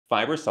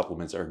Fiber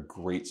supplements are a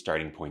great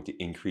starting point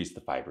to increase the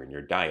fiber in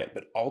your diet,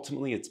 but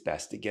ultimately it's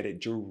best to get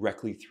it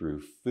directly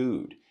through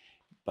food.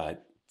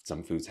 But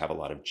some foods have a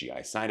lot of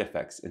GI side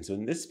effects. And so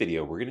in this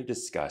video, we're going to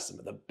discuss some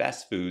of the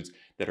best foods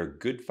that are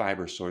good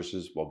fiber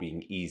sources while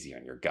being easy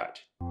on your gut.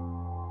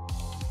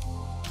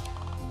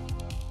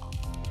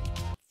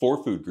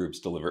 4 food groups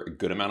deliver a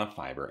good amount of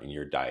fiber in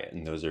your diet,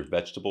 and those are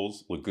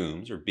vegetables,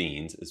 legumes or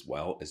beans, as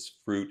well as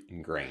fruit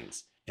and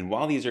grains. And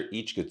while these are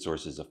each good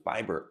sources of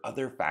fiber,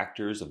 other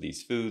factors of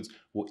these foods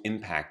will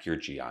impact your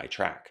GI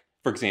tract.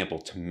 For example,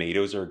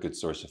 tomatoes are a good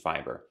source of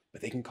fiber,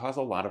 but they can cause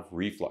a lot of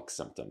reflux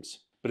symptoms.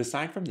 But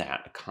aside from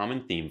that, a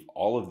common theme of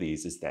all of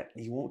these is that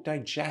you won't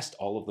digest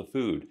all of the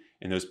food,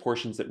 and those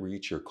portions that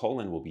reach your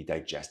colon will be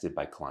digested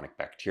by colonic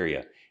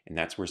bacteria, and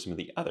that's where some of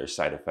the other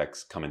side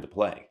effects come into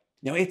play.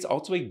 Now, it's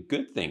also a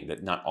good thing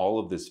that not all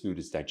of this food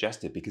is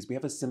digested because we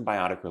have a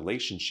symbiotic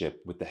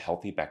relationship with the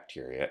healthy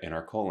bacteria in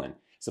our colon.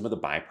 Some of the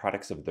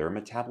byproducts of their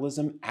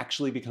metabolism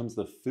actually becomes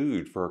the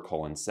food for our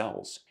colon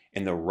cells.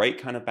 And the right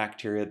kind of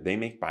bacteria, they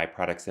make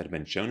byproducts that have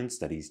been shown in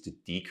studies to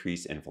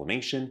decrease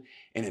inflammation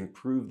and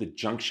improve the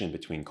junction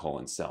between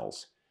colon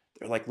cells.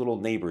 They're like little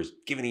neighbors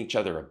giving each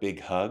other a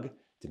big hug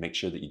to make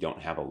sure that you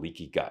don't have a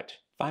leaky gut.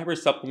 Fiber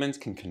supplements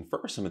can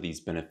confer some of these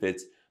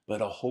benefits,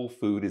 but a whole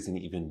food is an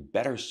even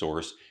better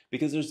source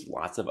because there's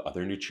lots of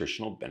other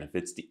nutritional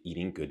benefits to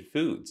eating good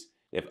foods.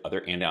 They have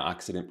other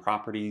antioxidant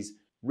properties,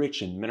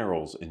 rich in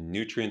minerals and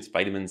nutrients,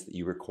 vitamins that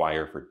you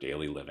require for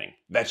daily living.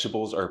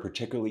 Vegetables are a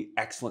particularly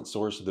excellent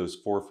source of those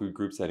 4 food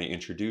groups that I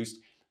introduced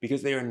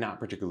because they are not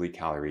particularly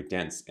calorie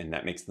dense, and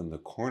that makes them the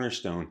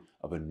cornerstone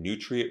of a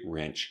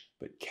nutrient-rich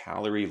but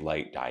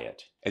calorie-light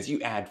diet. As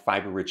you add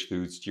fiber-rich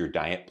foods to your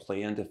diet,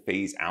 plan to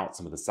phase out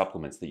some of the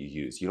supplements that you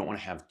use. You don't want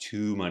to have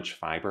too much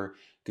fiber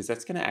because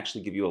that's going to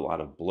actually give you a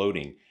lot of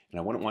bloating, and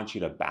I wouldn't want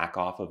you to back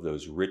off of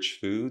those rich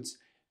foods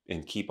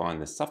and keep on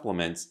the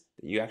supplements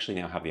that you actually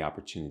now have the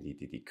opportunity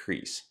to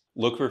decrease.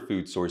 Look for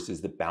food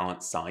sources that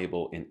balance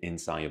soluble and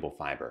insoluble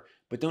fiber,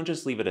 but don't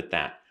just leave it at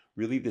that.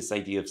 Really, this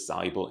idea of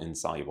soluble and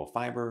insoluble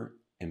fiber,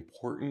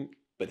 important,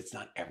 but it's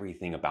not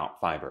everything about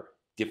fiber.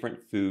 Different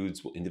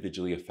foods will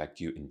individually affect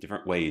you in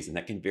different ways, and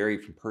that can vary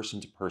from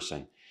person to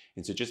person.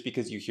 And so just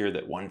because you hear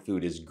that one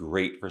food is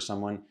great for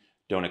someone,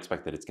 don't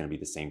expect that it's going to be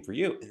the same for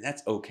you, and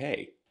that's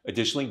okay.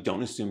 Additionally,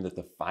 don't assume that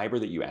the fiber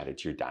that you added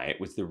to your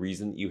diet was the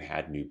reason that you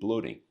had new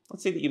bloating.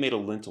 Let's say that you made a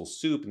lentil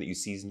soup and that you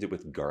seasoned it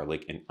with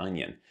garlic and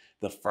onion.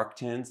 The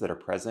fructans that are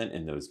present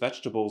in those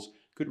vegetables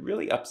could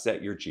really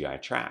upset your GI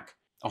tract.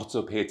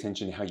 Also, pay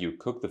attention to how you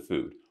cook the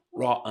food.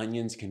 Raw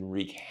onions can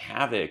wreak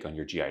havoc on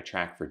your GI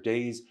tract for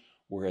days,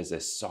 whereas a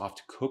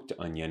soft cooked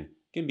onion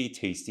can be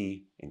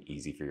tasty and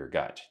easy for your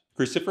gut.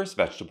 Cruciferous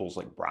vegetables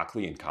like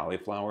broccoli and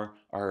cauliflower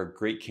are a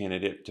great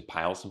candidate to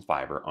pile some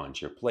fiber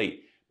onto your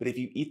plate. But if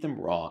you eat them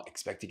raw,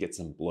 expect to get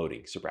some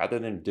bloating. So rather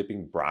than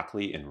dipping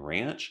broccoli in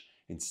ranch,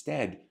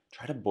 instead,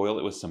 try to boil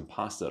it with some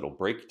pasta. It'll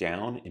break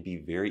down and be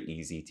very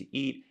easy to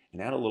eat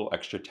and add a little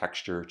extra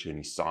texture to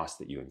any sauce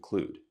that you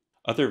include.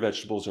 Other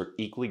vegetables are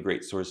equally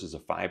great sources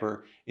of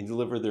fiber and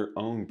deliver their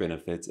own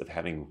benefits of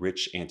having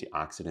rich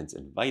antioxidants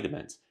and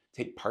vitamins.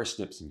 Take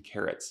parsnips and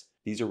carrots.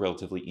 These are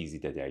relatively easy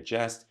to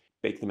digest.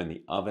 Bake them in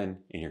the oven,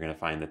 and you're going to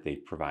find that they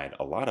provide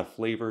a lot of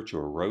flavor to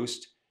a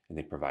roast, and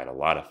they provide a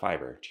lot of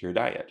fiber to your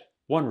diet.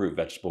 One root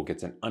vegetable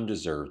gets an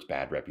undeserved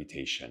bad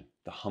reputation,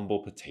 the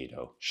humble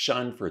potato,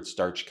 shunned for its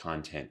starch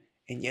content,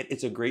 and yet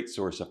it's a great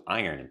source of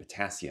iron and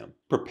potassium.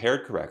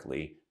 Prepared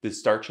correctly, the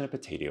starch in a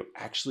potato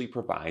actually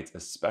provides a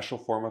special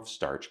form of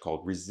starch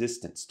called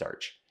resistant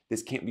starch.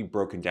 This can't be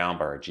broken down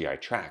by our GI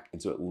tract,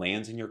 and so it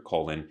lands in your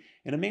colon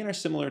in a manner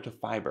similar to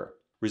fiber.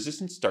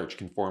 Resistant starch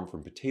can form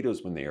from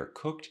potatoes when they are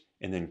cooked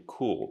and then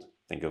cooled.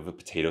 Think of a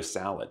potato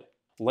salad.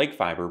 Like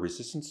fiber,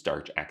 resistant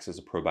starch acts as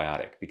a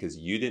probiotic. Because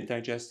you didn't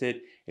digest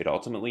it, it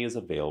ultimately is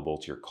available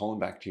to your colon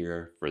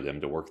bacteria for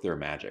them to work their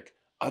magic.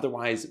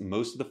 Otherwise,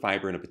 most of the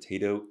fiber in a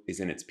potato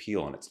is in its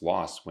peel and it's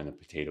lost when the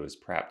potato is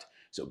prepped.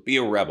 So be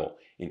a rebel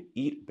and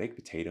eat a baked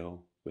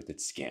potato with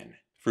its skin.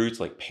 Fruits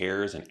like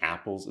pears and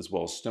apples, as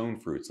well as stone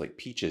fruits like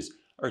peaches,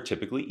 are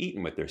typically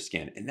eaten with their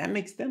skin, and that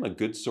makes them a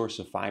good source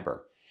of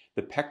fiber.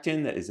 The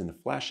pectin that is in the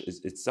flesh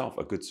is itself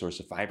a good source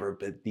of fiber,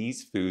 but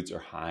these foods are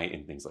high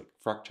in things like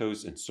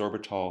fructose and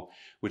sorbitol,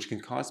 which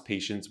can cause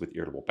patients with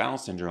irritable bowel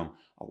syndrome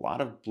a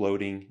lot of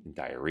bloating and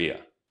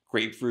diarrhea.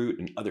 Grapefruit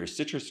and other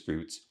citrus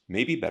fruits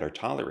may be better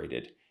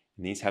tolerated,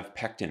 and these have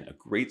pectin, a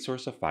great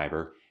source of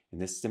fiber,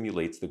 and this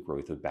stimulates the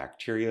growth of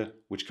bacteria,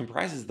 which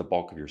comprises the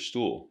bulk of your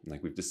stool. And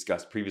like we've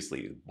discussed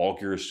previously, the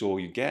bulkier your stool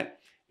you get,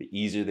 the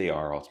easier they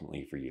are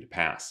ultimately for you to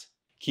pass.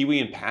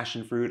 Kiwi and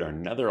passion fruit are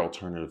another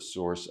alternative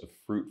source of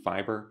fruit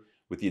fiber,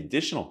 with the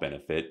additional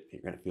benefit that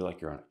you're going to feel like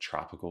you're on a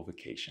tropical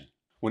vacation.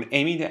 When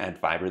aiming to add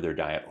fiber to their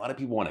diet, a lot of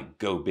people want to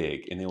go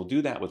big, and they will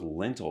do that with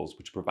lentils,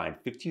 which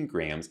provide 15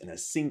 grams in a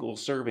single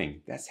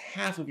serving. That's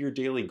half of your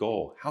daily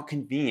goal. How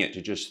convenient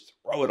to just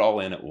throw it all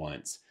in at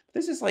once.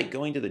 This is like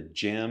going to the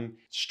gym,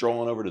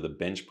 strolling over to the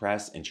bench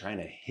press, and trying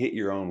to hit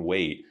your own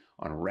weight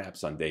on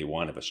reps on day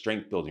one of a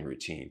strength building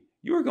routine.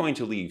 You are going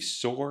to leave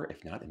sore,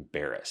 if not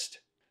embarrassed.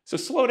 So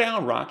slow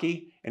down,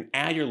 Rocky, and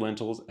add your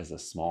lentils as a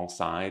small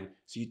side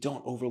so you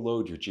don't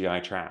overload your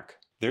GI tract.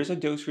 There's a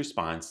dose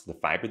response to the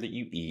fiber that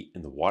you eat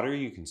and the water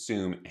you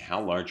consume and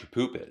how large your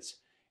poop is.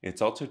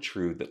 It's also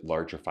true that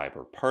larger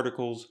fiber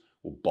particles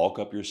will bulk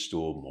up your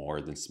stool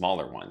more than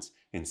smaller ones,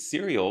 and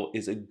cereal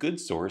is a good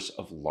source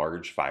of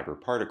large fiber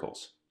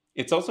particles.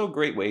 It's also a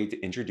great way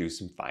to introduce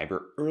some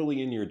fiber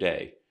early in your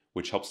day,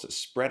 which helps to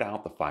spread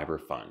out the fiber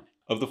fun.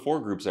 Of the four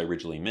groups I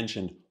originally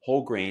mentioned,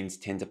 whole grains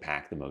tend to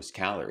pack the most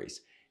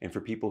calories. And for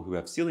people who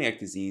have celiac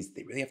disease,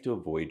 they really have to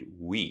avoid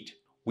wheat.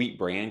 Wheat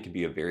bran can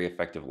be a very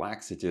effective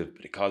laxative,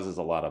 but it causes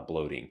a lot of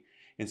bloating.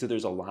 And so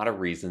there's a lot of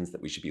reasons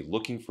that we should be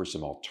looking for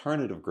some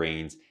alternative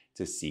grains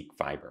to seek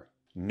fiber.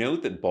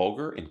 Note that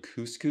bulgur and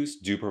couscous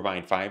do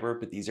provide fiber,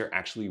 but these are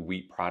actually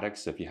wheat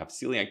products. So if you have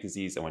celiac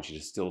disease, I want you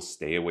to still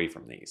stay away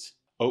from these.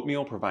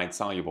 Oatmeal provides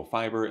soluble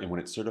fiber, and when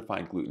it's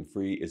certified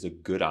gluten-free, is a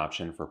good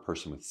option for a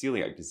person with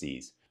celiac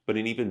disease. But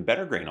an even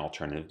better grain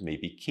alternative may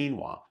be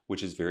quinoa,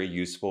 which is very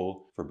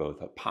useful for both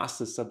a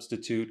pasta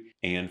substitute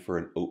and for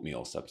an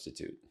oatmeal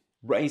substitute.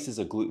 Rice is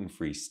a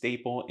gluten-free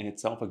staple and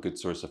itself a good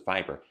source of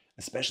fiber,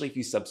 especially if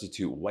you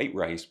substitute white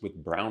rice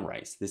with brown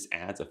rice. This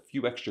adds a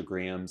few extra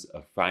grams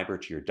of fiber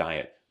to your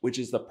diet, which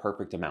is the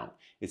perfect amount.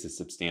 It's a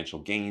substantial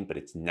gain, but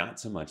it's not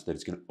so much that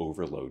it's going to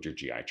overload your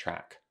GI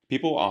tract.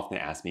 People often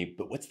ask me,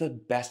 but what's the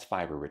best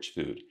fiber-rich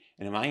food?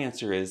 And my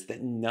answer is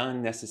that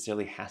none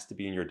necessarily has to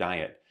be in your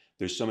diet.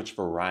 There's so much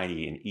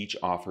variety and each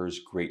offers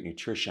great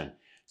nutrition.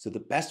 So the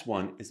best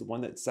one is the one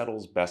that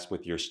settles best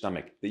with your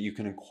stomach, that you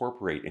can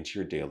incorporate into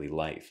your daily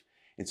life.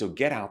 And so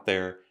get out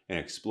there and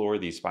explore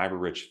these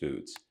fiber-rich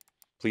foods.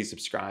 Please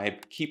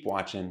subscribe, keep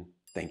watching,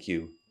 thank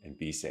you, and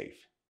be safe.